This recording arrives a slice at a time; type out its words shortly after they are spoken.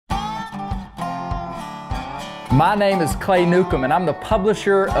My name is Clay Newcomb and I'm the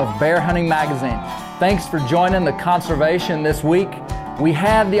publisher of Bear Hunting Magazine. Thanks for joining the conservation this week. We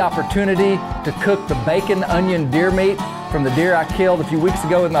had the opportunity to cook the bacon onion deer meat from the deer I killed a few weeks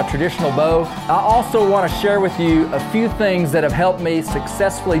ago with my traditional bow. I also want to share with you a few things that have helped me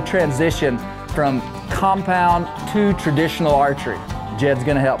successfully transition from compound to traditional archery. Jed's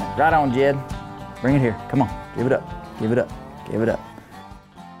gonna help. Right on, Jed. Bring it here. Come on. Give it up. Give it up. Give it up.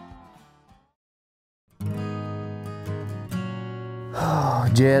 Oh,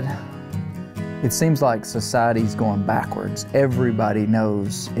 Jed, it seems like society's going backwards. Everybody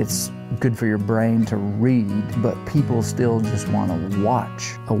knows it's good for your brain to read, but people still just want to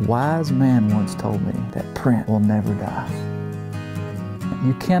watch. A wise man once told me that print will never die.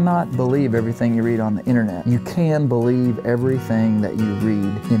 You cannot believe everything you read on the internet. You can believe everything that you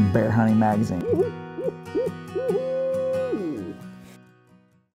read in Bear Hunting Magazine.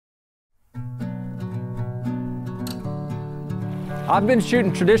 I've been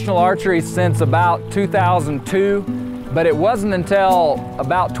shooting traditional archery since about 2002, but it wasn't until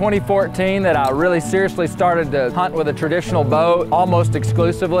about 2014 that I really seriously started to hunt with a traditional bow almost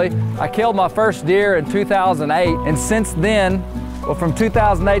exclusively. I killed my first deer in 2008, and since then, well, from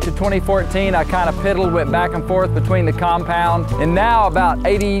 2008 to 2014, I kind of piddled, went back and forth between the compound, and now about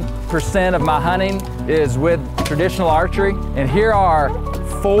 80% of my hunting is with traditional archery. And here are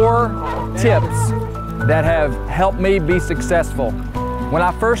 4 tips that have helped me be successful. When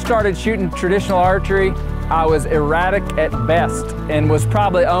I first started shooting traditional archery, I was erratic at best and was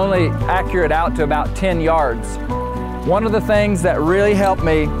probably only accurate out to about 10 yards. One of the things that really helped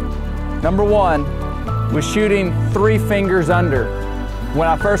me, number 1, was shooting 3 fingers under. When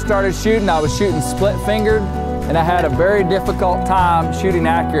I first started shooting, I was shooting split-fingered, and I had a very difficult time shooting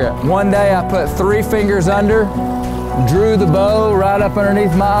accurate. One day I put 3 fingers under, drew the bow right up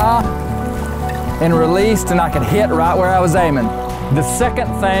underneath my eye, and released, and I could hit right where I was aiming. The second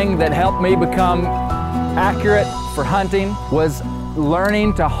thing that helped me become accurate for hunting was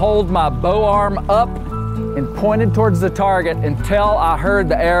learning to hold my bow arm up and pointed towards the target until I heard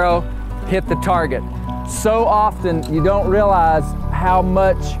the arrow hit the target. So often you don't realize how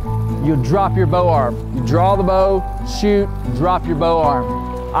much you drop your bow arm. You draw the bow, shoot, drop your bow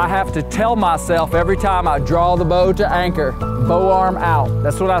arm. I have to tell myself every time I draw the bow to anchor, bow arm out.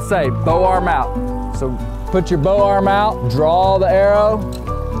 That's what I say, bow arm out. So put your bow arm out, draw the arrow,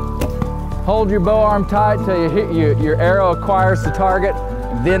 hold your bow arm tight till you hit your arrow acquires the target,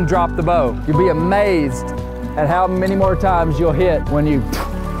 and then drop the bow. You'll be amazed at how many more times you'll hit when you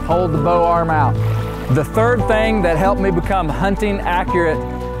hold the bow arm out. The third thing that helped me become hunting accurate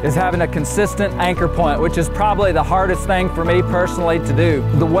is having a consistent anchor point, which is probably the hardest thing for me personally to do.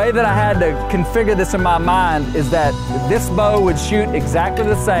 The way that I had to configure this in my mind is that this bow would shoot exactly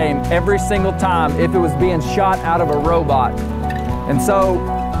the same every single time if it was being shot out of a robot. And so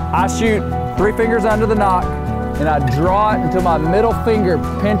I shoot 3 fingers under the nock, and I draw it until my middle finger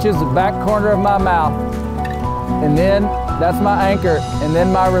pinches the back corner of my mouth. And then that's my anchor. And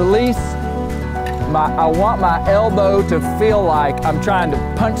then my release, I want my elbow to feel like I'm trying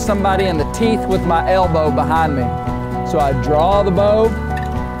to punch somebody in the teeth with my elbow behind me. So I draw the bow,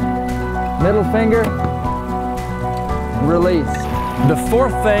 middle finger, release. The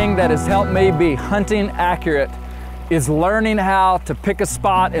fourth thing that has helped me be hunting accurate is learning how to pick a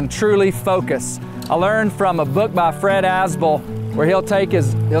spot and truly focus. I learned from a book by Fred Asbel where he'll take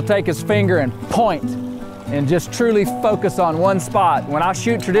his finger and point and just truly focus on one spot. When I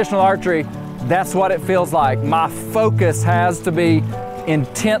shoot traditional archery, that's what it feels like. My focus has to be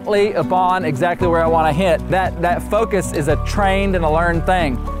intently upon exactly where I want to hit. That focus is a trained and a learned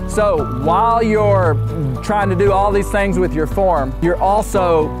thing. So while you're trying to do all these things with your form, you're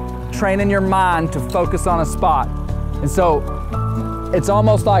also training your mind to focus on a spot. And so it's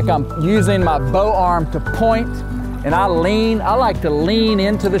almost like I'm using my bow arm to point, and I like to lean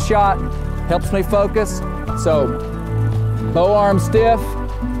into the shot, helps me focus. So bow arm stiff,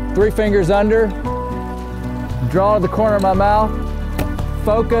 3 fingers under, draw to the corner of my mouth,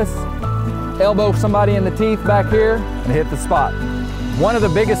 focus, elbow somebody in the teeth back here, and hit the spot. One of the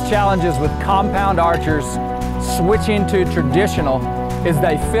biggest challenges with compound archers switching to traditional is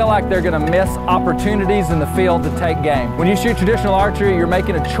they feel like they're gonna miss opportunities in the field to take game. When you shoot traditional archery, you're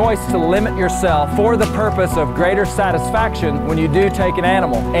making a choice to limit yourself for the purpose of greater satisfaction when you do take an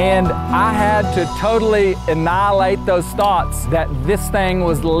animal. And I had to totally annihilate those thoughts that this thing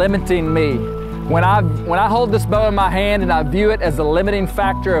was limiting me. When I hold this bow in my hand and I view it as a limiting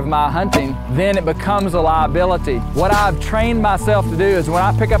factor of my hunting, then it becomes a liability. What I've trained myself to do is when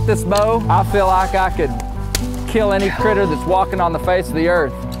I pick up this bow, I feel like I could kill any critter that's walking on the face of the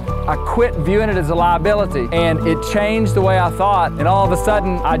earth. I quit viewing it as a liability, and it changed the way I thought. And all of a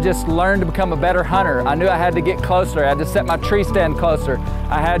sudden, I just learned to become a better hunter. I knew I had to get closer. I had to set my tree stand closer.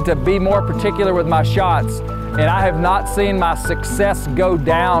 I had to be more particular with my shots. And I have not seen my success go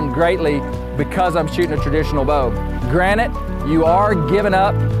down greatly because I'm shooting a traditional bow. Granted, you are giving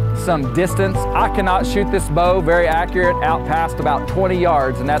up some distance. I cannot shoot this bow very accurate out past about 20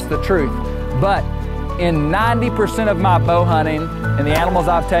 yards, and that's the truth. But in 90% of my bow hunting and the animals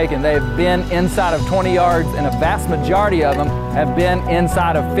I've taken, they've been inside of 20 yards, and a vast majority of them have been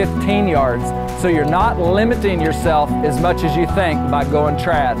inside of 15 yards. So you're not limiting yourself as much as you think by going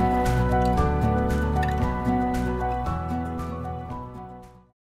trad.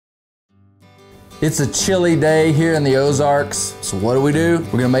 It's a chilly day here in the Ozarks, so what do?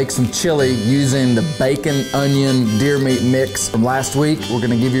 We're gonna make some chili using the bacon, onion, deer meat mix from last week. We're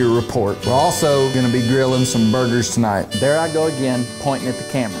gonna give you a report. We're also gonna be grilling some burgers tonight. There I go again, pointing at the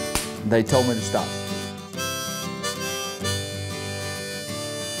camera. They told me to stop.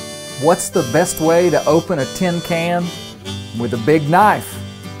 What's the best way to open a tin can? With a big knife.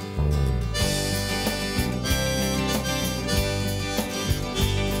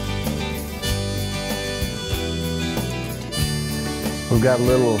 We've got a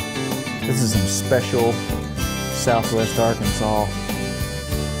little, this is some special Southwest Arkansas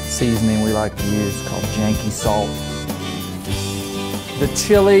seasoning we like to use called Yankee salt. The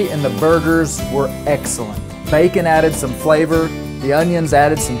chili and the burgers were excellent. Bacon added some flavor, the onions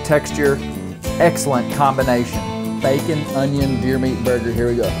added some texture. Excellent combination. Bacon, onion, deer meat burger, here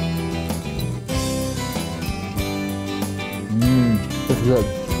we go. It's good.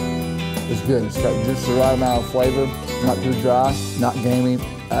 It's good. It's got just the right amount of flavor. Not too dry, not gamey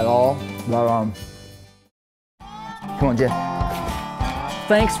at all. But, come on, Jeff.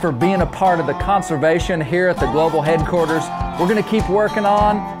 Thanks for being a part of the conservation here at the global headquarters. We're gonna keep working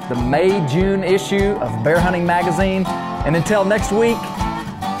on the May-June issue of Bear Hunting Magazine. And until next week,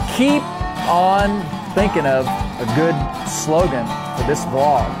 keep on thinking of a good slogan for this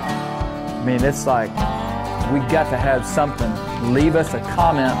vlog. I mean, it's like, we got to have something. Leave us a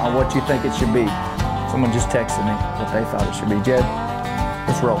comment on what you think it should be. Someone just texted me what they thought it should be. Jed,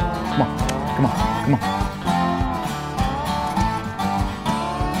 let's roll. Come on, come on, come on.